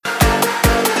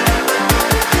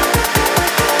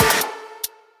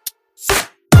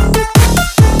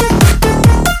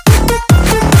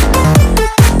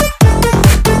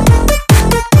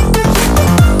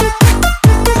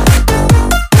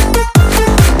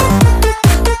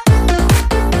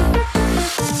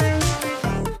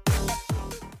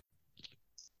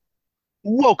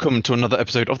Welcome to another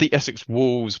episode of the Essex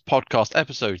Wolves podcast,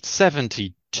 episode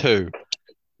 72.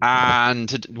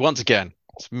 And once again,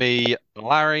 it's me,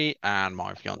 Larry, and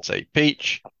my fiance,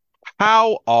 Peach.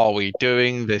 How are we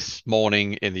doing this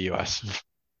morning in the US?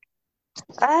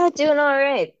 Doing all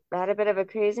right. I had a bit of a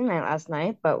crazy night last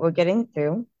night, but we're getting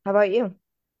through. How about you?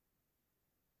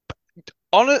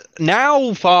 On it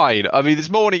now, fine. I mean,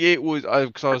 this morning it was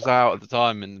because I was out at the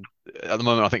time, and at the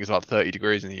moment I think it's about 30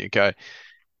 degrees in the UK.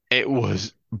 It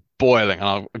was boiling,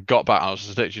 and I got back and I was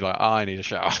just literally like, I need a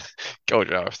shower. Go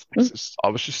shower. I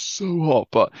was just so hot.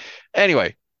 But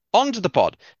anyway, on to the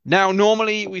pod. Now,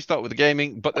 normally we start with the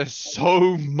gaming, but there's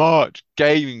so much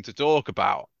gaming to talk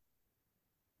about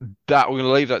that we're going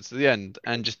to leave that to the end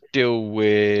and just deal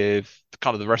with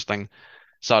kind of the wrestling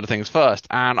side of things first.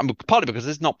 And I'm partly because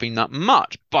there's not been that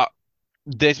much, but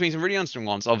there's been some really interesting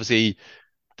ones. Obviously,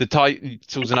 the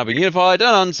titles are now being unified,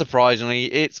 and unsurprisingly,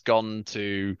 it's gone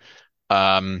to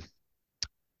um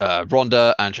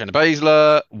Ronda and Shayna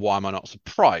Baszler. Why am I not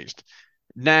surprised?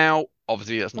 Now,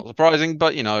 obviously, that's not surprising,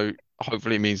 but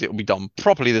hopefully it means it will be done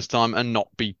properly this time and not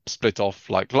be split off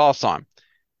like last time.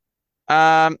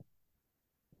 Um,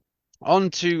 On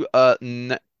to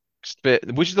next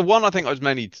bit, which is the one I think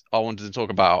I wanted to talk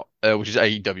about, which is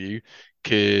AEW,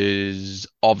 because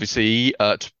obviously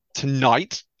t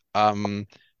tonight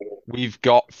we've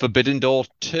got Forbidden Door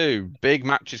 2, big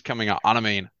matches coming up, and I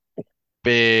mean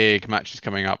big matches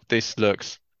coming up. This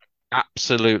looks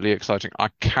absolutely exciting. I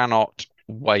cannot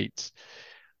wait.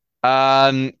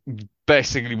 Um,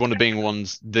 Basically one of the big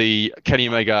ones, the Kenny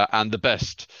Omega and the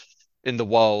best in the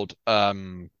world,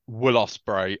 Will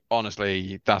Ospreay.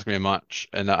 Honestly, that's gonna be a match.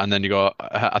 And then you got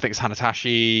I think it's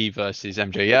Hanatashi versus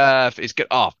MJF. It's good.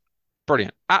 Oh,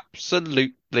 brilliant.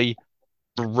 Absolutely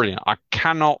brilliant. I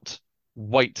cannot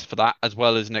wait for that as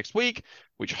well as next week,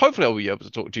 which hopefully I'll be able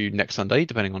to talk to you next Sunday,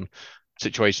 depending on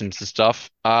situations and stuff.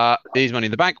 Is Money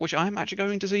in the Bank, which I'm actually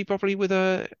going to see properly with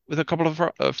a couple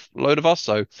of load of us.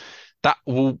 So that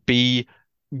will be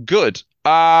good.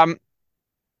 Now,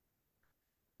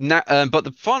 but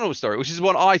the final story, which is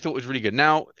one I thought was really good.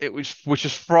 Now it was, which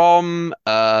is from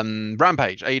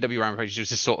Rampage, AEW Rampage, which is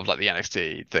just sort of like the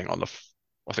NXT thing on the.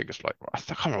 I think it's like I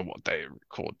can't remember what they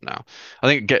record now. I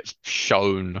think it gets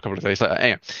shown a couple of days later.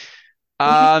 Anyway,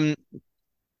 um,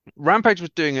 Rampage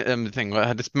was doing the thing where I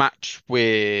had this match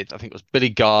with I think it was Billy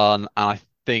Gunn and I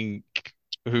think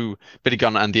who Billy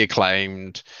Gunn and the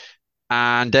Acclaimed,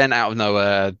 and then out of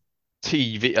nowhere,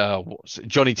 TV what's it,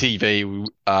 Johnny TV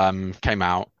came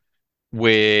out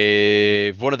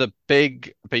with one of the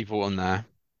big people on there,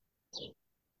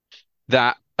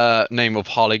 that name of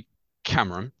Harley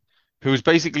Cameron, who was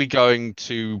basically going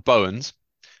to Bowens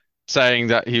saying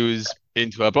that he was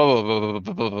into her, blah blah blah blah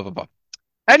blah blah blah blah.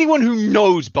 Anyone who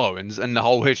knows Bowens and the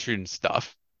whole history and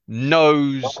stuff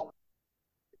knows,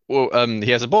 well,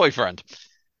 he has a boyfriend,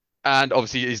 and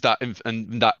obviously is that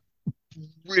and that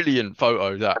brilliant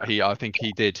photo that I think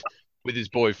he did with his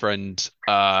boyfriend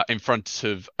in front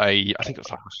of I think it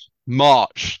was like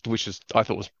March, which is I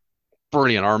thought was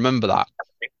brilliant. I remember that.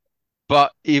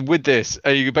 But with this,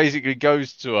 he basically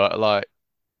goes to her like,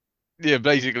 yeah,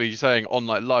 basically saying on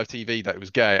like live TV that it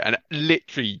was gay, and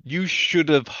literally you should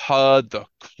have heard the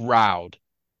crowd.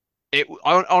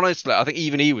 Honestly, I think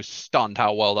even he was stunned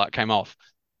how well that came off.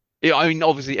 I mean,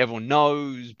 obviously everyone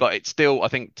knows, but it's still, I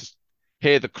think, to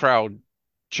hear the crowd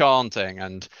chanting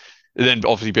and then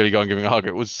obviously Billy Gunn giving a hug,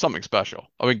 it was something special.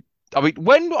 I mean,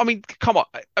 come on.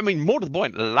 I mean, more to the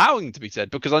point, allowing to be said,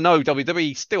 because I know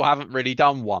WWE still haven't really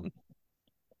done one.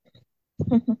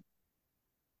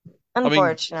 I mean,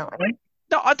 Unfortunately.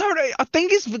 no, I don't. I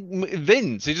think it's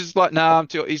Vince. He's just like, nah,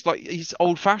 he's like, he's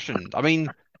old fashioned. I mean,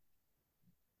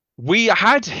 we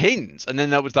had hints, and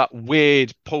then there was that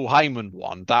weird Paul Heyman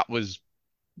one. That was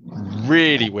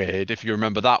really weird, if you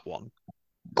remember that one.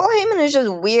 Paul Heyman is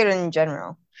just weird in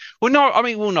general. Well, no, I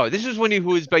mean, well, no. This was when he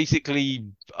was basically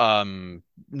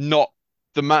not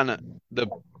the man, the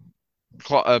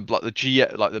like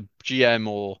the GM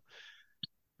or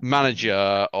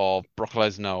manager of Brock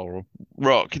Lesnar or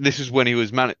Rock. This is when he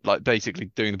was like basically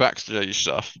doing the backstage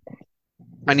stuff,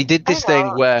 and he did I this thing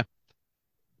know. where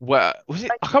was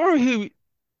it? I can't remember who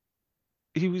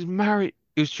he was married.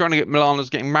 He was trying to get Milana's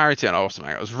getting married to or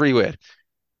something. It was really weird.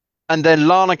 And then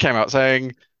Lana came out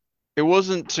saying it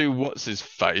wasn't to what's his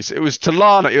face, it was to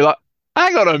Lana. You're like,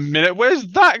 hang on a minute, where's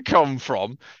that come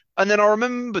from? And then I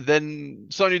remember then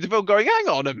Sonya Deville going, hang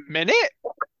on a minute,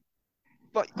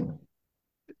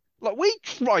 like we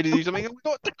tried to do something and we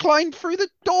got declined through the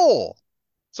door.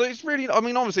 So it's really, I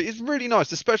mean, honestly, it's really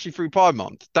nice, especially through Pride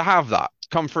Month, to have that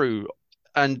come through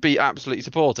and be absolutely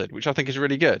supported, which I think is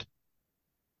really good.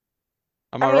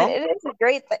 Am I I mean, wrong? it is a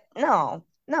great thing. No,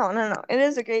 no, no, no. It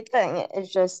is a great thing.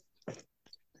 It's just,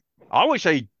 I wish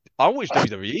they, I wish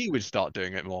WWE would start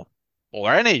doing it more,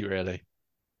 or any really.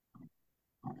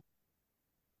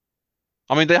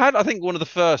 I mean, they had, I think, one of the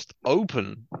first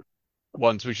open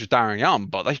ones, which was Darren Young,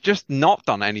 but they've just not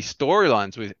done any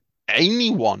storylines with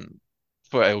anyone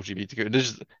for LGBTQ.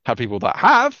 There's had people that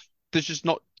have, there's just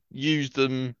not used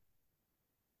them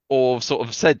or sort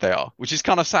of said they are, which is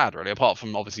kind of sad, really. Apart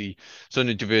from obviously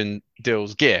Sonya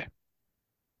Deville's gear,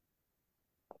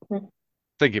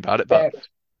 thinking about it, but fair.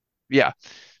 yeah.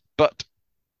 But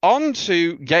on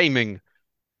to gaming.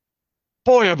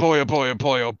 Boy, oh boy, oh boy, oh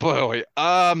boy, oh boy.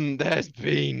 There's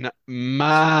been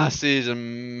masses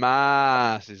and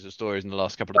masses of stories in the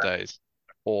last couple of days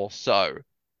or so.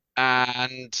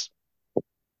 And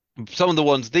some of the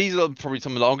ones, these are probably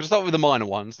some of the, I'm going to start with the minor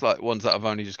ones, like ones that have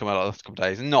only just come out the last couple of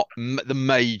days, and not m the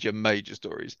major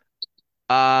stories.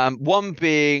 One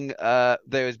being, there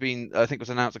has been, I think it was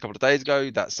announced a couple of days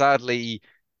ago that sadly,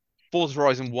 Forza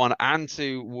Horizon 1 and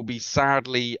 2 will be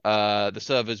sadly, the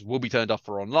servers will be turned off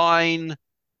for online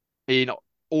in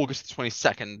August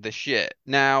 22nd this year.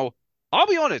 Now, I'll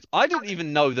be honest, I didn't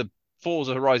even know the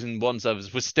Forza Horizon 1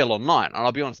 servers was still online. And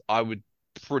I'll be honest, I would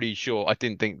pretty sure I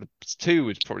didn't think the 2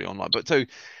 was probably online. But to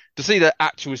see that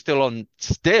actual is still on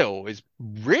still is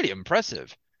really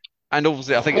impressive. And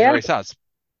obviously I think it's Yeah. very sad.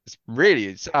 It's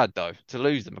really sad though to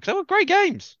lose them because they were great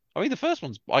games. I mean the first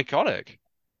one's iconic.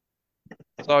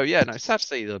 So yeah, no, it's sad to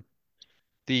see the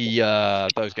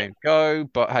those games go,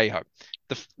 but hey ho.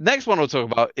 The next one I'll talk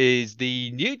about is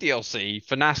the new DLC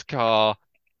for NASCAR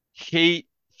Heat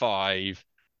 5,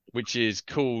 which is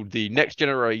called the Next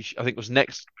Generation, I think it was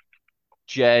Next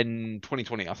Gen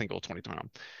 2020, I think, or 2021,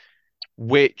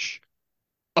 which,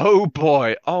 oh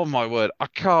boy, oh my word, I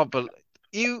can't believe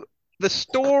you, the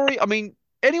story, I mean,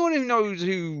 anyone who knows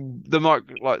who like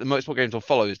the motorsport games will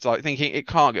follow is like thinking it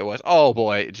can't get worse. Oh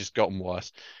boy, it just gotten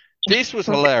worse. This was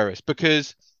hilarious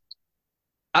because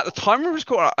at the time of this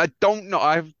call, I don't know.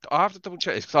 I have to double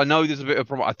check this because I know there's a bit of a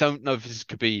problem. I don't know if this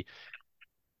could be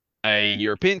a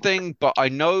European thing, but I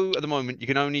know at the moment you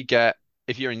can only get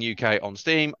if you're in UK on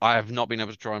Steam. I have not been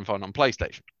able to try and find on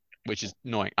PlayStation, which is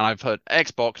annoying. And I've heard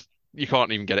Xbox you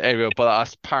can't even get it anywhere, but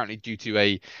that's apparently due to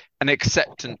a an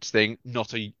acceptance thing,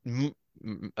 not a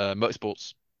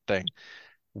motorsports thing,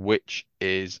 which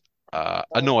is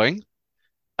annoying.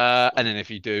 And then if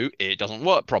you do, it doesn't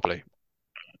work properly.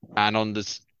 And on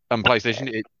this on PlayStation,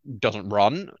 it doesn't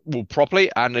run well properly,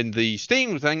 and in the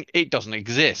Steam thing, it doesn't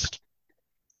exist,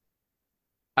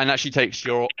 and actually takes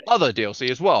your other DLC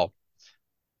as well.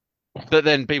 But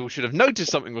then people should have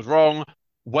noticed something was wrong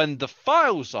when the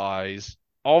file size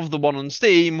of the one on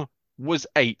Steam was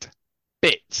 8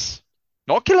 bits,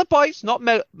 not kilobytes, not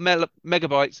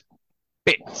megabytes,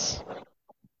 bits,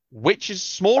 which is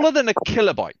smaller than a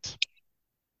kilobyte.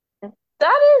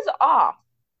 That is off.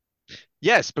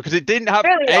 Yes, because it didn't have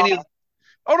Really any. off.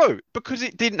 Oh no, because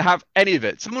it didn't have any of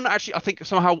it. Someone actually, I think,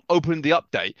 somehow opened the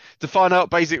update to find out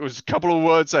basically it was a couple of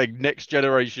words saying next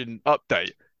generation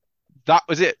update. That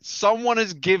was it. Someone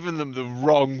has given them the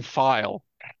wrong file.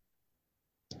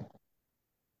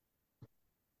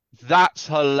 That's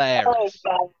Oh hilarious.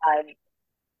 God.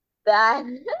 That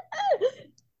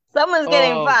someone's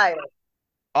getting Oh, fired.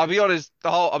 I'll be honest,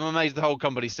 I'm amazed the whole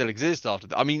company still exists after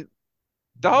that. I mean,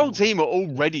 the whole team are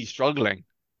already struggling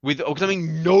with, because I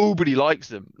mean, nobody likes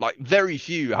them. Like, very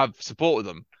few have supported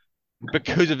them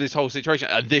because of this whole situation.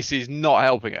 And this is not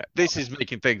helping it. This is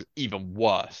making things even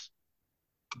worse.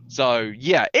 So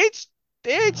yeah, it's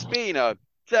been a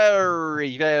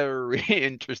very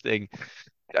interesting,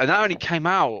 and that only came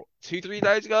out 2 3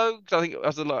 days ago because I think it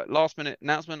was a like last minute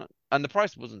announcement, and the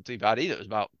price wasn't too bad either. It was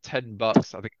about $10,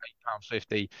 I think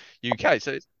 £8.50 UK.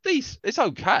 So it's decent, it's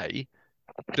okay,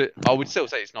 but I would still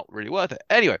say it's not really worth it.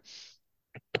 Anyway,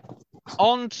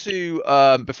 on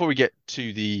to before we get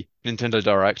to the Nintendo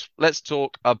Direct, let's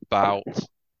talk about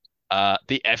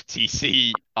the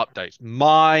FTC updates.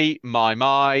 My.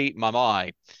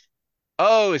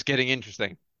 Oh, it's getting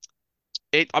interesting.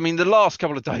 I mean, the last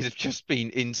couple of days have just been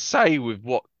insane with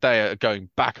what they are going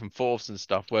back and forths and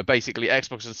stuff, where basically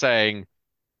Xbox are saying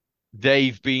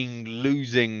they've been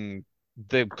losing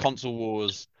the console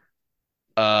wars,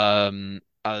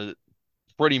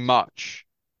 pretty much,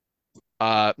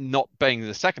 not being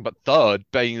the second, but third,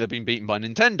 being they've been beaten by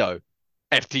Nintendo.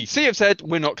 FTC have said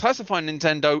we're not classifying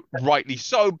Nintendo, rightly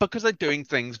so, because they're doing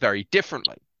things very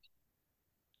differently.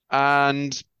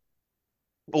 And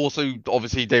also,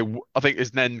 obviously, I think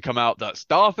it's then come out that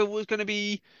Starfield was going to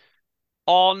be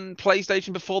on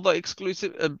PlayStation before the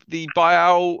exclusive, the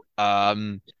buyout.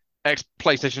 Ex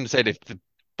PlayStation said if the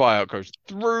buyout goes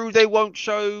through, they won't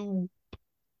show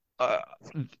uh,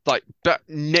 like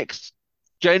next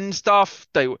gen stuff.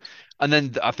 And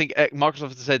then I think Microsoft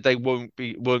has said they weren't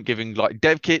giving like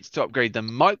dev kits to upgrade the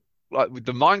mic like with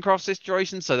the Minecraft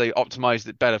situation, so they optimized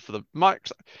it better for the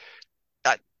mics.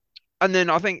 Uh, And then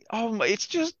I think, it's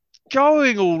just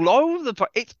going all over the place.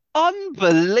 It's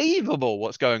unbelievable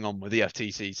what's going on with the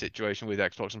FTC situation with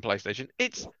Xbox and PlayStation.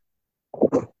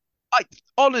 I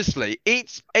honestly,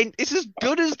 it's as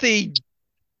good as the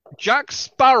Jack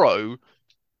Sparrow.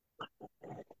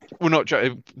 Well, not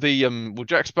Jack,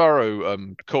 Jack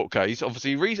Sparrow court case.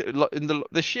 Obviously, in the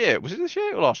this year, was it this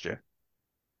year or last year?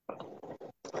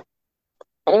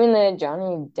 I mean the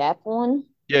Johnny Depp one?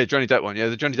 Yeah, Johnny Depp one. Yeah,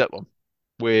 the Johnny Depp one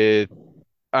with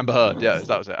Amber Heard. Yeah,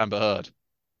 that was it. Amber Heard.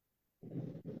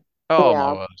 Oh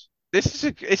my Yeah. word.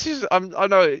 I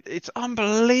know it's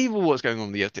unbelievable what's going on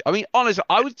with the FT. I mean, honestly,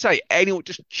 I would say anyone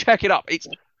just check it up. It's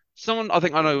someone I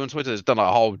think I know on Twitter has done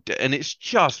a and it's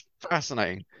just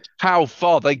fascinating how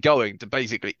far they're going to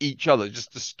basically each other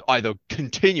just to either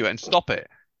continue it and stop it.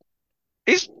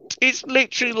 It's it's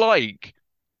literally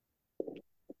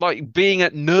like being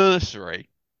at nursery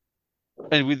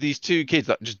and with these two kids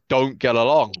that just don't get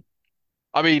along.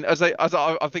 I mean, I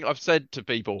think I've said to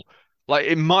people, like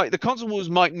the console wars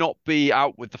might not be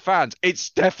out with the fans. It's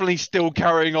definitely still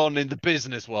carrying on in the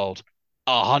business world.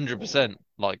 100%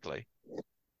 likely.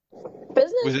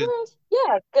 Business Was it? world?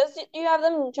 Yeah, because you have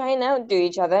them trying to outdo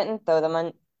each other and throw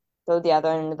the other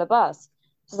under the bus.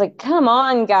 It's like, come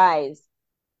on, guys,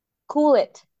 cool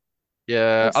it.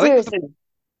 Yeah, Like I think it's the seriously,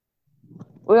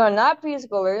 we are not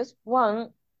preschoolers.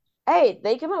 One, hey,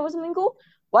 they come up with something cool.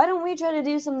 Why don't we try to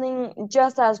do something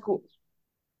just as cool?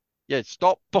 yeah.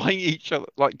 Stop buying each other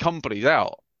like companies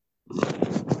out.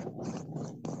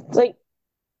 It's like,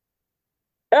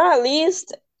 or at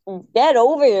least get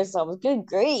over yourselves. Good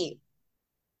grief.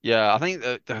 Yeah, I think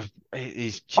that it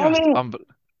is I just mean,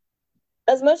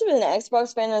 as much of an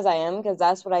Xbox fan as I am, because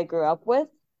that's what I grew up with,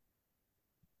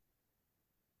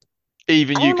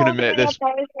 even I you am can also admit this.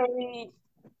 partially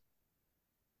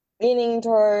leaning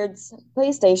towards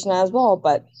PlayStation as well,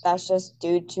 but that's just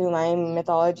due to my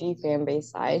mythology fan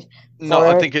base side No,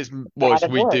 I for think God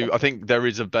of we War. do. I think there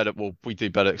is a better. Well, we do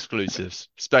better exclusives,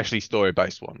 especially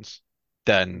story-based ones,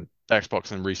 than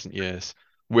Xbox in recent years.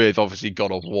 With obviously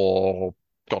God of War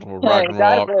God of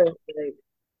Ragnarok, War is great.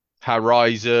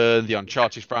 Horizon, the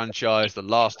Uncharted franchise, the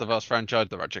Last of Us franchise,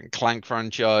 the Ratchet and Clank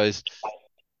franchise.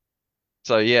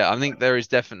 So yeah, I think there is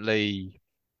definitely,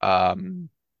 um,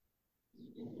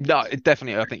 no, it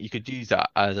definitely. I think you could use that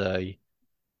as a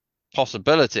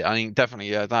possibility. I mean,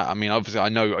 definitely, yeah, that. I mean, obviously, I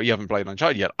know you haven't played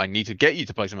Uncharted yet. I need to get you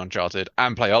to play some Uncharted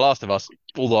and play The Last of Us.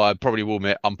 Although I probably will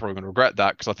admit I'm probably going to regret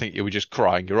that because I think you were just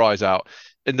crying your eyes out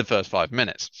in the first 5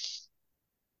 minutes.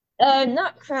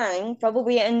 Not crying,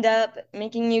 probably end up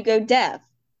making you go deaf.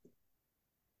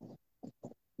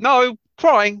 No,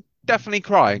 crying, definitely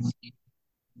crying.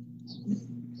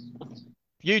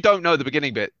 You don't know the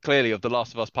beginning bit clearly of The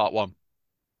Last of Us Part One.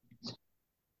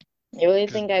 You really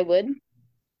 'Cause- think I would?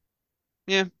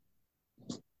 yeah,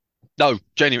 no,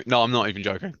 genuine. No, I'm not even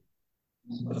joking.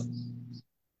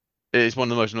 It's one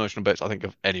of the most emotional bits I think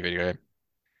of any video game.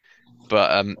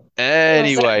 But So I'm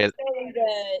anyway, excited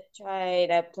to try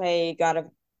to play God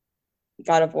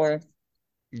of War.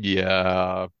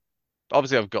 yeah.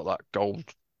 Obviously, I've got that gold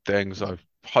thing, so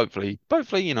hopefully,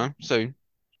 soon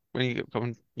when you get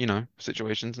coming,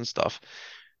 situations and stuff,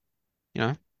 you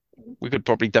know, we could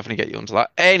probably definitely get you onto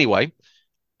that. Anyway,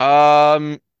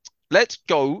 um, let's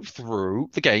go through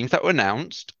the games that were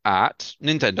announced at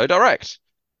Nintendo Direct.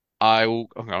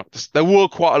 Okay, there were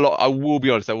quite a lot. I will be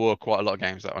honest, there were quite a lot of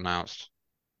games that were announced.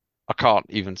 I can't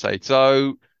even say.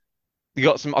 So you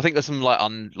got some. I think there's some like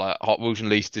Hot Wheels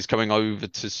Unleashed is coming over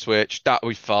to Switch. That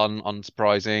would be fun,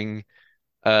 unsurprising.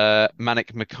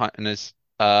 Manic Mechanus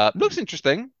looks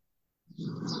interesting.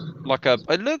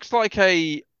 It looks like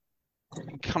a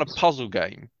kind of puzzle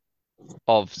game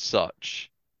of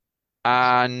such.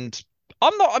 And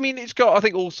I mean, it's got, I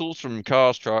think, all sorts from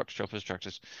cars, trucks, choppers,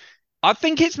 tractors. I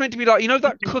think it's meant to be like,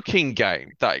 that cooking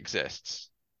game that exists.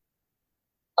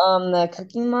 The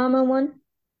Cooking Mama one.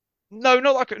 No,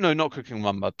 no, not Cooking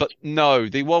Mama, but no,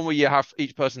 the one where you have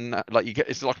each person, like,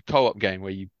 it's like a co-op game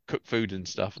where you cook food and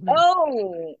stuff. And then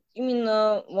Oh, you mean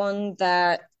the one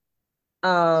that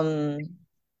um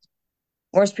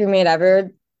Worst Pre-Made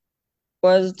Ever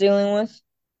was dealing with?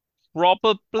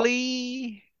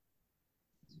 probably,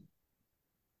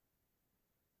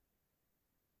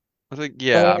 I think,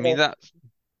 I yeah, I think mean, it that's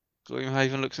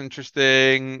Gloomhaven looks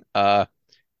interesting.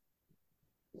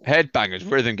 Headbangers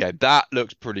Rhythm Game. That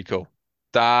looks pretty cool.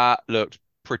 That looks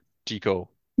pretty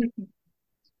cool.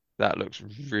 That looks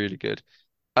really good.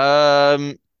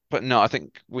 Um, but no, I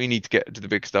think we need to get to the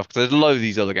big stuff because there's a load of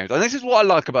these other games, and this is what I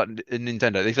like about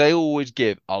Nintendo. They always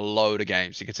give a load of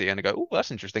games you can see and go, oh,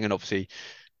 that's interesting. And obviously,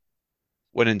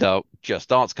 when in doubt, Just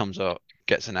Dance comes up,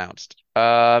 gets announced.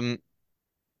 Let's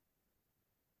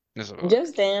have a look.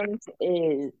 Just Dance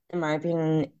is, in my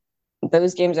opinion,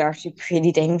 those games are actually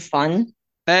pretty dang fun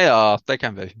They are. They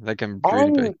can be. They can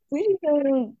really be. and pretty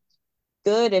dang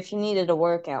good if you needed a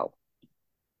workout.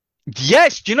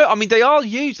 Yes, do you know? I mean, they are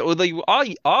used, or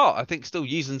I think, still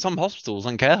used in some hospitals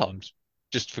and care homes,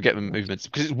 just for getting movements.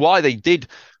 Because it's why they did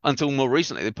until more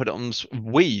recently. They put it on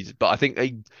Wii, but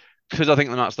because I think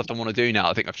the amount of stuff I want to do now,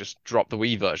 I think I've just dropped the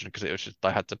Wii version because it was just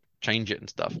I had to change it and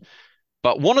stuff.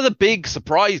 But one of the big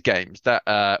surprise games that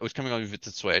was coming over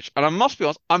to Switch, and I must be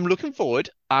honest, I'm looking forward,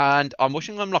 and I'm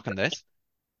wishing I'm luck on this,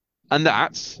 and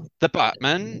that's the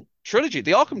Batman trilogy,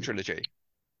 the Arkham trilogy,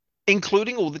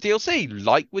 including all the DLC,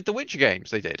 like with the Witcher games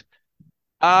they did.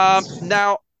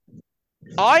 Now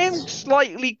I am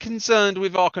slightly concerned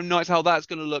with Arkham Knights how that's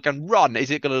going to look and run.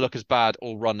 Is it going to look as bad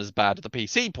or run as bad as the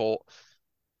PC port?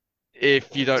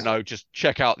 If you don't know, just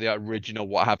check out the original.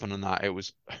 What happened on that? It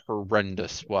was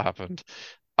horrendous. What happened?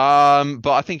 But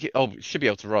I think it should be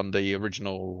able to run the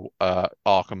original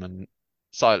Arkham and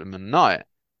Silent Knight.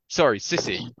 Sorry,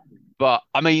 Sissy. But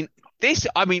I mean,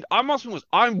 I'm asking was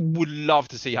I would love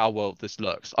to see how well this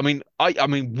looks. I mean,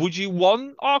 would you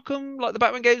want Arkham like the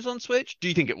Batman games on Switch? Do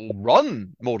you think it will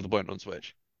run more to the point on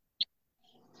Switch?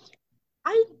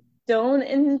 I don't,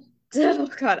 and oh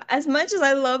God, as much as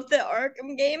I love the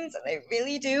Arkham games, and I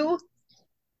really do,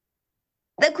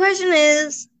 the question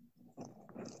is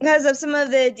because of some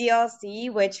of the DLC,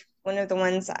 which one of the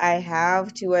ones I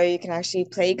have to where you can actually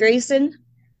play Grayson.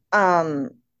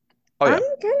 Um, Oh I'm yeah.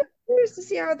 kind of curious to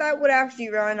see how that would actually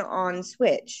run on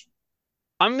Switch.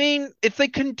 I mean, if they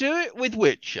can do it with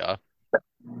Witcher,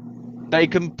 they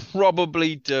can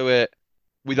probably do it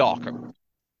with Arkham.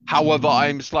 However,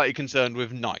 I'm slightly concerned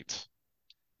with Knight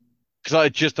because I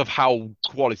just of how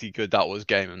quality good that was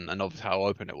game and obviously how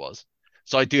open it was.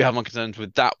 So I do have my concerns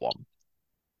with that one.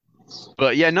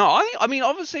 But yeah, no, I mean,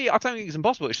 obviously, I don't think it's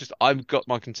impossible. It's just I've got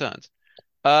my concerns.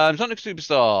 Sonic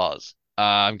Superstars.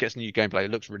 Gets new gameplay.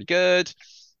 It looks really good.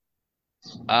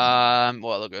 What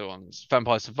other good ones?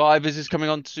 Vampire Survivors is coming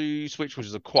on to Switch, which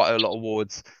is quite a lot of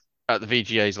awards at the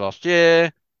VGAs last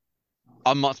year.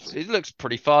 It looks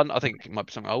pretty fun. I think it might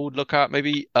be something I would look at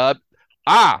maybe. Two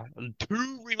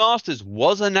remasters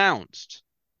was announced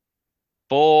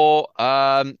for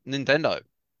Nintendo.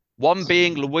 One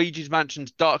being Luigi's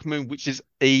Mansion's Dark Moon, which is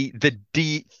the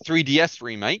 3DS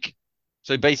remake.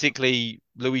 So basically,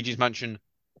 Luigi's Mansion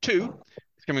 2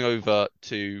 is coming over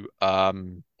to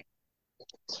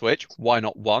Switch. Why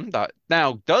not one? That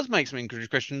now does make some interesting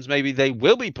questions. Maybe they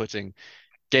will be putting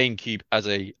GameCube as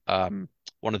a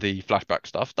one of the flashback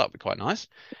stuff. That'd be quite nice.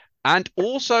 And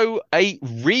also a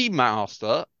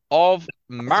remaster of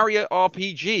Mario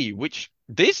RPG, which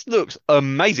this looks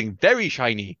amazing. Very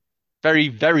shiny. Very,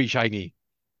 very shiny.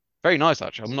 Very nice,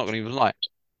 actually. I'm not going to even lie.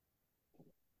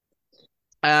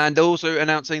 And they're also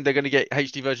announcing they're going to get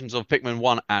HD versions of Pikmin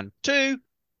 1 and 2.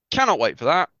 Cannot wait for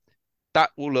that.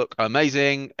 That will look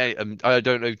amazing. I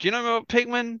don't know. Do you know about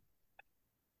Pikmin?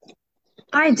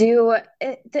 I do.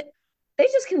 They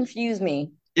just confuse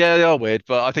me. Yeah, they are weird,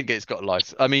 but I think it's got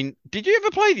life. I mean, did you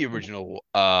ever play the original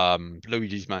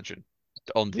Luigi's Mansion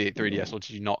on the 3DS, or did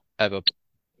you not ever?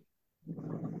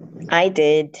 I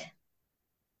did.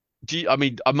 I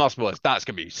mean, I must be honest, that's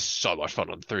gonna be so much fun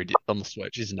on 3D on the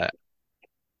Switch, isn't it?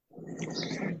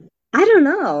 I don't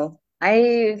know.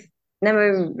 I've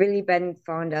never really been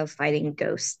fond of fighting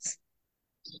ghosts.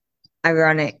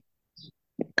 Ironic.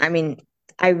 I mean,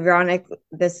 ironic.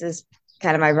 This is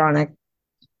kind of ironic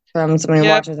from someone who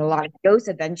Yeah. watches a lot of ghost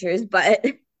adventures, but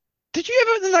Did you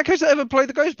ever, in that case, ever play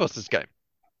the Ghostbusters game?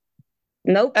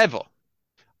 nope. Ever?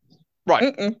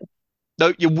 Right. Mm-mm.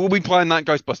 No, you will be playing that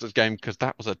Ghostbusters game because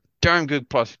that was a damn good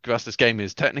Ghostbusters game.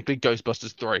 Is technically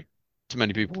Ghostbusters 3 to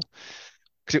many people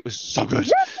because it was so good.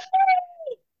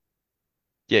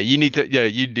 Yeah, you need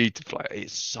to play it.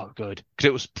 It's so good because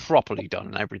it was properly done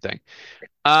and everything.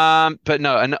 But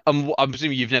no, and I'm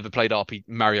assuming you've never played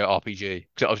Mario RPG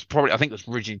because I think it was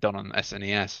originally done on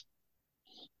SNES.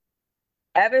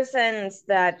 Ever since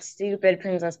that stupid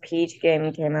Princess Peach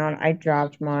game came out, I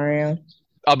dropped Mario.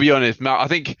 I'll be honest, I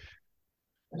think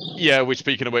yeah. Which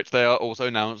speaking of which, they are also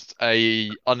announced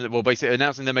well, basically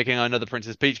announcing they're making another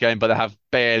Princess Peach game, but they have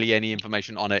barely any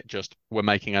information on it. Just we're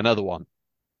making another one.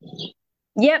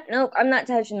 Yep, nope, I'm not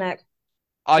touching that.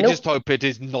 I just Nope. hope it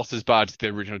is not as bad as the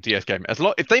original DS game.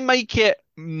 If they make it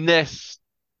less,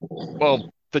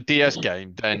 well, the DS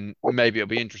game, then maybe it'll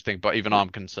be interesting. But even I'm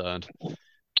concerned.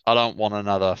 I don't want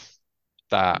another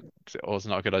that 'cause it was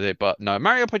not a good idea. But no,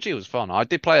 Mario RPG was fun. I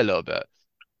did play a little bit.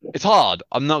 It's hard.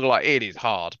 I'm not gonna lie, it is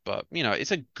hard, but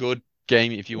it's a good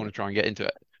game if you want to try and get into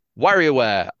it.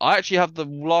 WarioWare. I actually have the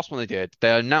last one they did.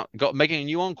 They are now got making a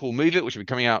new one called Move It, which will be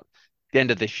coming out the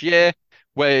end of this year,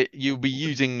 where you'll be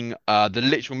using the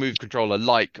literal move controller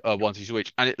like One Two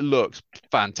Switch, and it looks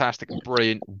fantastic and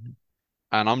brilliant.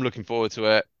 And I'm looking forward to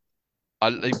it.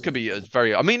 It could be as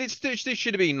very. I mean, this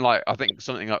should have been like I think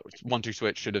something like One Two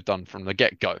Switch should have done from the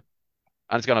get-go,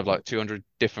 and it's gonna have like 200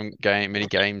 different mini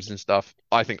games and stuff.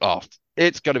 I think, oh,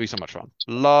 it's gonna be so much fun.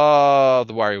 Love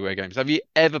the WarioWare games. Have you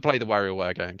ever played the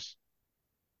WarioWare games?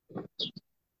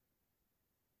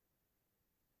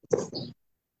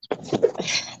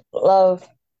 Love.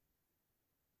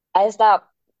 I stopped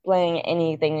playing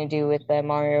anything to do with the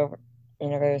Mario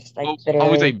universe, like Well, I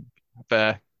would literally. say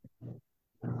fair.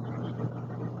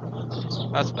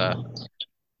 That's fair.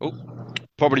 Oh,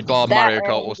 probably bar That Mario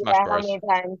Kart and or Smash yeah, how many Bros.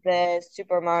 times the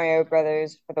Super Mario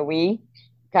Brothers for the Wii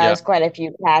Yeah, caused quite a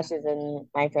few clashes in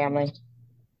my family.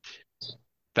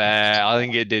 fair. I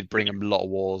think it did bring a lot of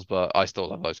wars, but I still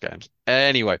love those games.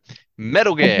 Anyway,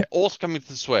 Metal Gear also coming to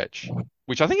the Switch,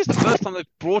 which I think is the first time they've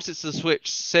brought it to the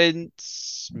Switch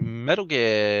since Metal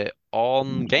Gear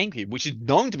on GameCube, which is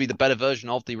known to be the better version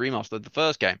of the remaster of the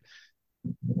first game,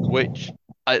 which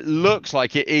it looks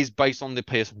like it is based on the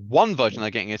PS1 version they're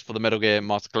getting is for the Metal Gear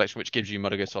Master Collection, which gives you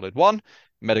Metal Gear Solid 1,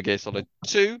 Metal Gear Solid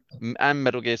 2, and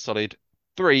Metal Gear Solid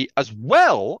 3 as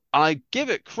well. I give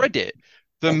it credit.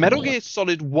 The Metal Gear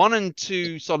Solid 1 and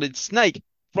 2 Solid Snake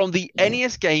from the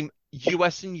NES game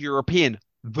US and European,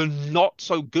 the not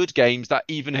so good games that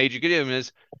even Hideo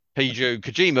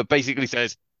Kojima basically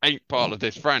says ain't part of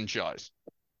this franchise,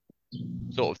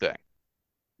 sort of thing.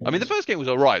 I mean, the first game was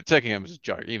all right. The second game was a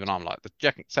joke. Even I'm like, the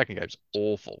second game's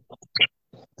awful.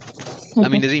 I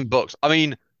mean, there's even books. I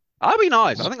mean, that'd be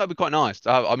nice. I think that'd be quite nice.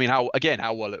 I mean, how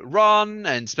well it run,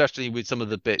 and especially with some of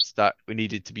the bits that we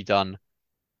needed to be done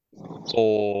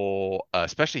for,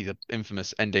 especially the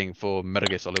infamous ending for Metal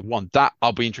Gear Solid 1. That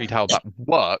I'll be intrigued how that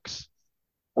works.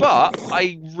 But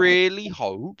I really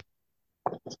hope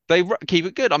they keep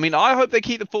it good. I mean, I hope they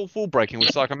keep the full breaking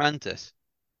with Psycho Mantis.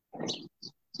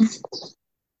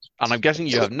 And I'm guessing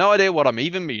you have no idea what I'm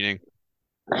even meaning.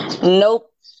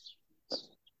 Nope.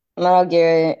 Metal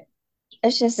Gear.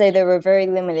 Let's just say there were very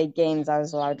limited games I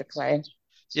was allowed to play.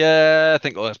 Yeah, I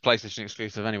think well, that's PlayStation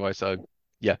exclusive anyway. So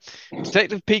yeah,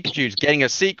 Detective Pikachu's getting a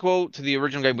sequel to the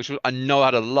original game, which I know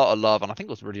had a lot of love, and I think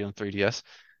it was already on 3DS.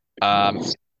 Um,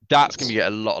 that's gonna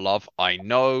get a lot of love. I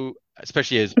know,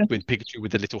 especially as with Pikachu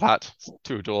with the little hat. It's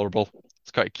too adorable.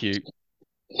 It's quite cute.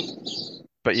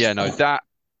 But yeah, no, that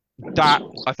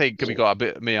I think could be got a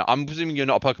bit. Me, I'm presuming you're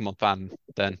not a Pokemon fan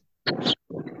then.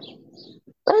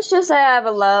 Let's just say I have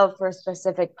a love for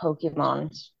specific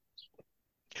Pokemon.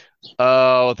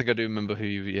 Oh, I think I do remember who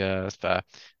you. Yeah, that's fair.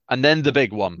 And then the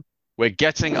big one. We're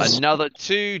getting another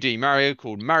 2D Mario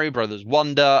called Mario Brothers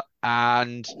Wonder,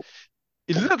 and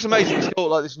it looks amazing. It's got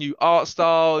like this new art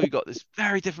style. You got this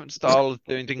very different style of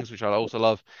doing things, which I also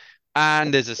love.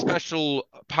 And there's a special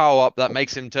power up that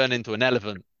makes him turn into an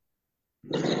elephant.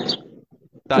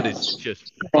 That is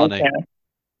just funny. Okay.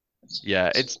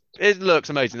 Yeah, it looks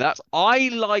amazing. I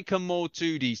like a more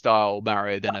 2D style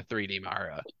Mario than a 3D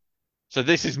Mario. So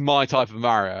this is my type of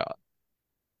Mario.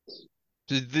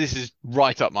 This is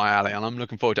right up my alley, and I'm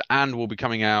looking forward to. And will be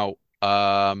coming out.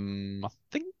 I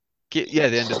think yeah,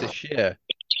 the end of this year.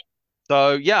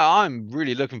 So yeah, I'm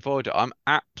really looking forward to it. I'm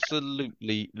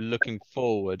absolutely looking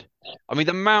forward. I mean,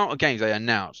 the amount of games they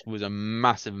announced was a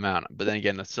massive amount, but then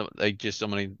again, so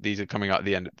many these are coming out at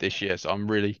the end of this year. So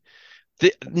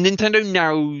Nintendo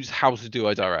knows how to do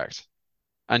a direct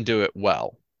and do it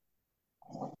well.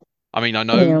 I mean,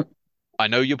 Yeah. I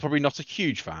know you're probably not a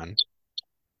huge fan,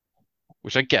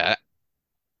 which I get,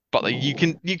 but like,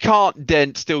 you can't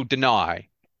then still deny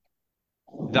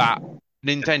that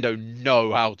Nintendo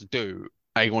know how to do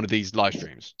one of these live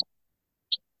streams.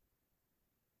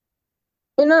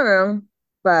 You're not wrong,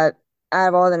 but out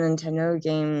of all the Nintendo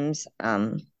games,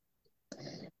 I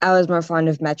was more fond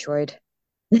of Metroid.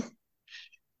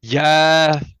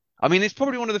 Yeah. I mean, it's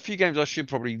probably one of the few games I should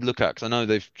probably look at because I know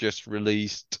they've just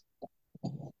released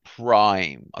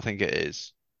Prime, I think it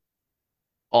is,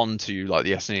 onto like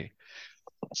the SNE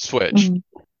Switch. Mhm.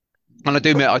 And I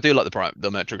do like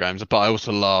the Metro games, but I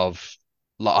also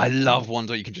I love ones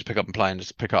that you can just pick up and play and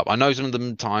just pick up. I know some of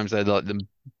them times they're like the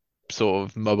sort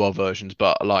of mobile versions,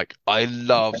 but like I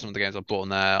love some of the games I've bought on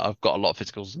there. I've got a lot of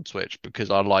physicals on Switch because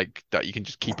I like that you can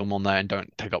just keep them on there and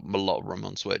don't take up a lot of room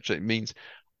on Switch. It means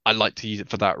I like to use it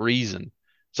for that reason.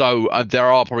 So there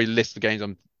are probably lists of games I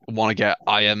want to get.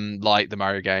 I am like the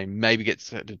Mario game, maybe get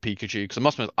to Pikachu because I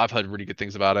must admit I've heard really good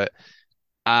things about it,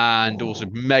 and also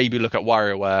maybe look at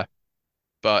WarioWare.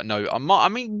 But no, I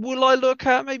mean, will I look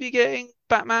at maybe getting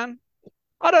Batman?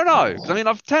 I don't know because I mean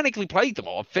I've technically played them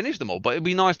all, I've finished them all, but it'd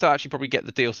be nice to actually probably get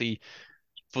the DLC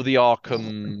for the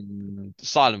Arkham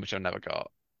Asylum, which I never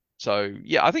got. So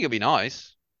yeah, I think it'd be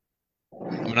nice.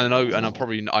 I mean, I know,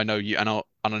 and I know you, and I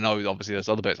know obviously there's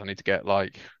other bits I need to get.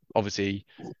 Like obviously,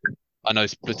 I know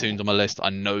Splatoon's on my list. I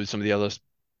know some of the other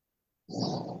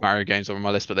Mario games are on my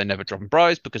list, but they never drop in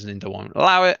price because Nintendo won't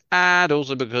allow it, and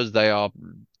also because they are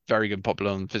very good and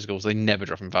popular on physicals. They never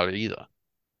drop in value either.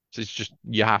 So it's just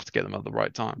you have to get them at the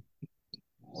right time,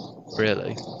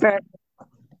 really. For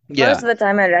Yeah. most of the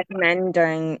time, I recommend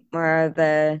during more of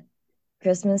the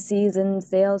Christmas season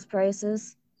sales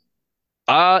prices.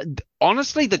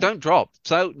 Honestly, they don't drop.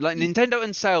 So, like, Nintendo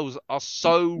and sales are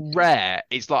so rare.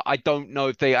 It's like I don't know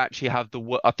if they actually have the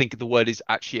word. I think the word is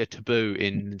actually a taboo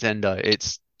in Nintendo.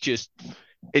 It's just,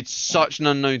 it's such an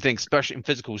unknown thing, especially in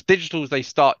physicals. Digitals, they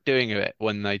start doing it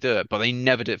when they do it, but they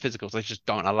never do it physicals. They just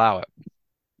don't allow it.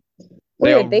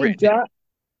 They are Weird, they written. drop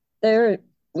their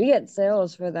we get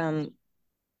sales for them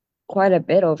quite a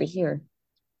bit over here.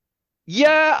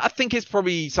 Yeah, I think it's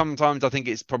probably sometimes I think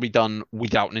it's probably done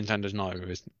without Nintendo's know,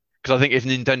 because I think if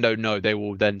Nintendo know, they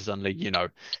will then suddenly,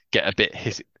 get a bit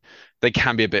hissy. They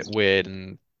can be a bit weird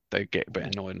and they get a bit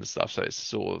annoying and stuff. So it's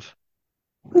sort of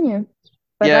Yeah.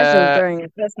 But that's just yeah, during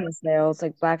Christmas sales,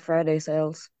 like Black Friday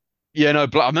sales. yeah. No,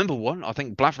 I remember one. I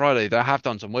think Black Friday they have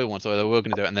done some weird ones, so they were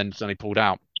going to do it and then suddenly pulled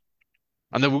out.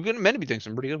 And they were going to meant to be doing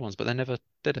some really good ones, but they never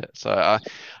did it. So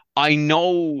I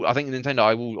know, I think Nintendo,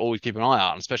 I will always keep an eye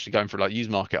out, and especially going for like used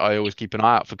market, I always keep an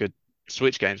eye out for good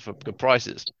Switch games for good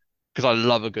prices because I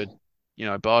love a good,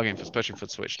 bargain for especially for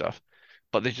Switch stuff.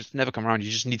 But they just never come around.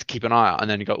 You just need to keep an eye out, and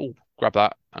then you go, oh, grab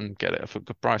that and get it for a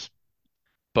good price.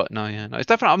 But no, yeah, no, it's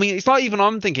definitely. I mean, it's like even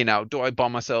I'm thinking now, do I buy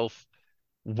myself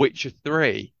Witcher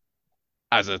 3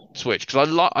 as a Switch?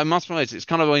 Because I must admit, it's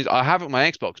kind of I have it on my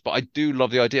Xbox, but I do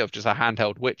love the idea of just a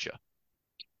handheld Witcher.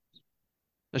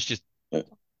 It's just,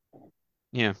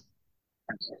 yeah.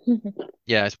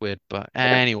 Yeah, it's weird, but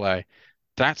anyway,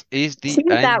 that is the Isn't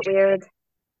that end. weird?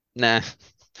 Nah,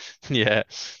 yeah,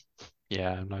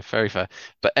 yeah, no, very fair.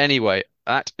 But anyway,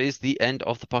 that is the end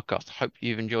of the podcast. Hope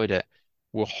you've enjoyed it.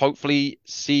 We'll hopefully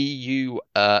see you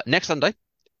next Sunday,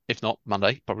 if not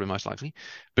Monday, probably most likely,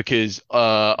 because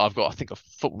I've got I think a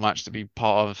football match to be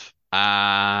part of,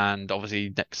 and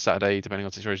obviously next Saturday, depending on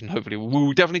the situation, hopefully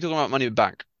we'll definitely talk about Money in the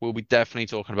Bank. We'll be definitely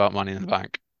talking about Money in the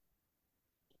Bank.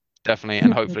 Definitely,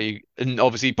 and hopefully, and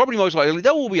obviously, probably most likely,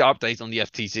 there will be updates on the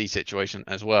FTC situation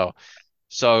as well.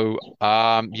 So,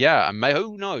 yeah, and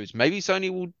who knows? Maybe Sony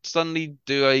will suddenly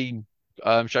do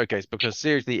a showcase because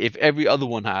seriously, if every other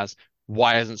one has,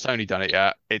 why hasn't Sony done it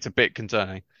yet? It's a bit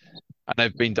concerning. And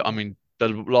they've been, I mean, the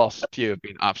last few have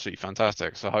been absolutely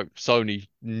fantastic. So I hope Sony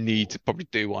need to probably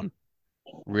do one,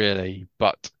 really.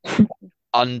 But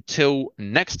until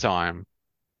next time,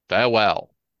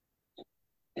 farewell.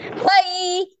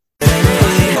 Bye.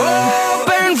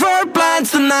 Open for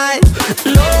plans tonight.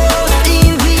 Lost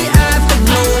in